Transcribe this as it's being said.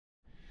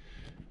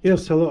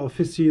Yes, hello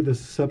Offici, this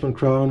is Sepp and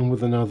Crown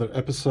with another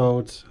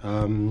episode.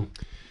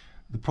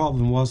 The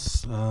problem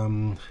was,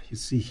 you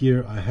see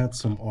here, I had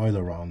some oil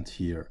around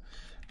here,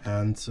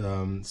 and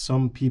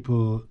some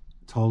people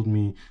told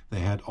me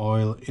they had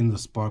oil in the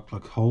spark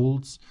plug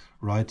holes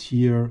right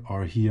here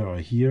or here or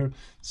here.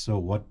 So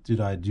what did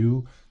I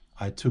do?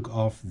 I took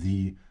off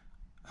the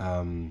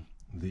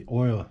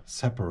oil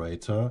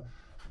separator,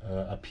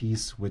 a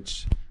piece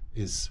which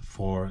is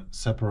for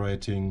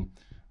separating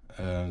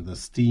the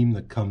steam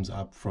that comes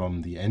up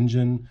from the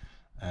engine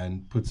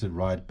and puts it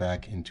right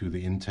back into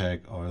the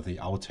intake or the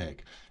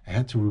outtake. I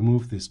had to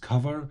remove this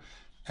cover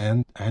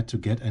and I had to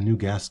get a new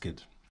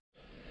gasket.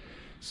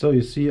 So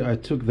you see, I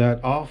took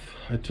that off.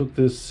 I took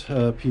this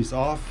piece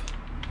off.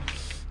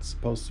 It's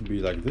supposed to be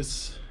like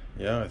this.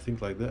 Yeah, I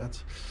think like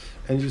that.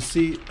 And you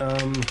see,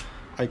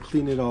 I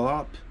cleaned it all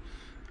up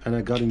and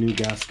I got a new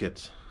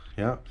gasket.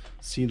 Yeah,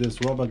 see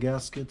this rubber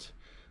gasket?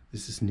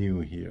 This is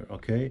new here,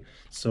 okay?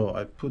 So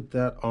I put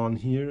that on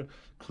here,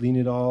 clean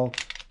it all,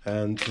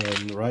 and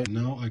right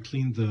now I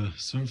cleaned the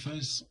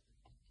surface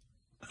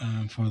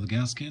for the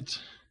gasket.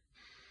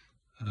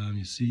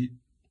 You see,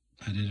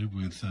 I did it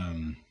with,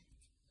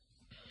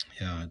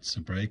 yeah, it's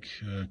a brake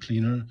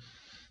cleaner,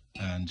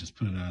 and just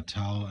put it in a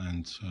towel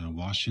and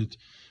wash it.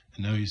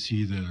 And now you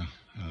see the,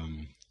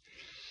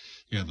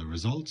 yeah, the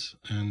result.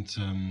 And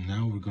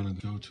now we're gonna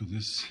go to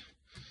this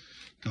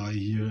guy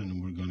here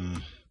and we're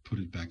gonna put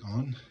it back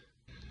on.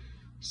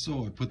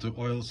 So I put the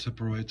oil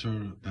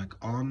separator back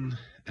on,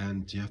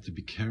 and you have to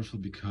be careful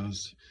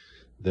because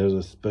there's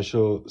a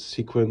special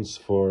sequence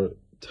for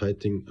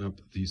tightening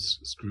up these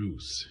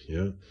screws.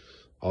 Yeah,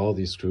 all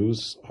these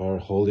screws are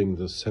holding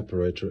the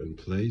separator in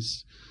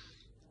place,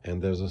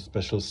 and there's a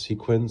special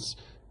sequence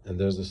and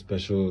there's a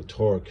special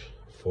torque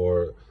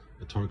for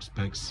the torque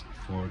specs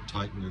for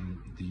tightening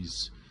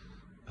these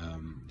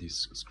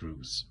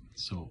screws.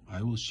 So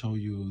I will show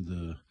you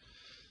the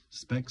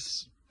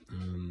specs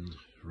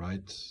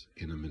right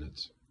in a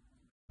minute.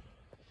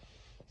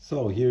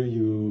 So here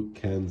you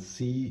can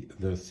see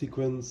the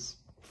sequence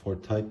for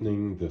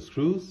tightening the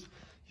screws.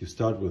 You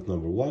start with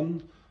number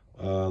 1,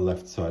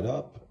 left side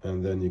up,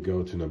 and then you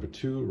go to number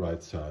 2,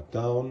 right side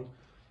down,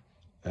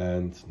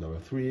 and number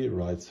 3,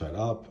 right side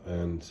up,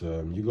 and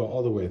you go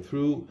all the way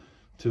through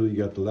till you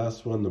get the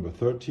last one, number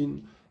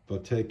 13.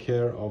 But take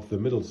care of the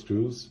middle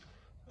screws.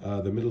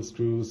 The middle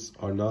screws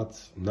are not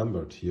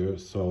numbered here,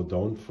 so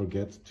don't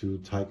forget to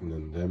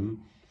tighten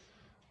them.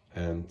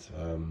 And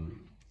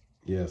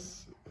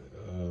yes,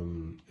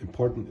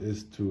 important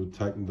is to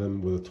tighten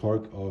them with a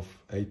torque of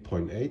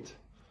 8.8,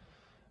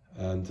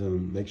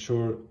 and make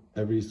sure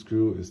every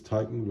screw is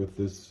tightened with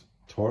this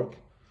torque.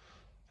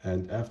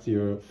 And after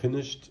you're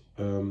finished,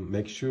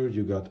 make sure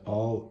you got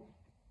all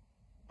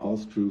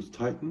screws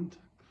tightened.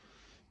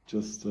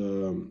 Just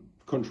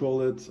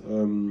control it,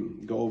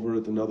 go over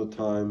it another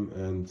time,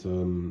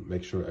 and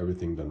make sure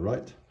everything done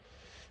right.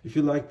 If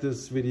you like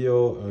this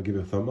video, give it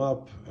a thumb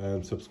up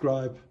and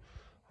subscribe.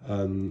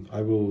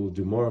 I will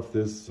do more of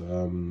this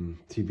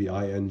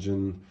TBI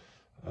engine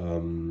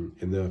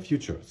in the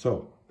future.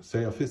 So,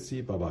 say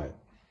Offici, bye bye.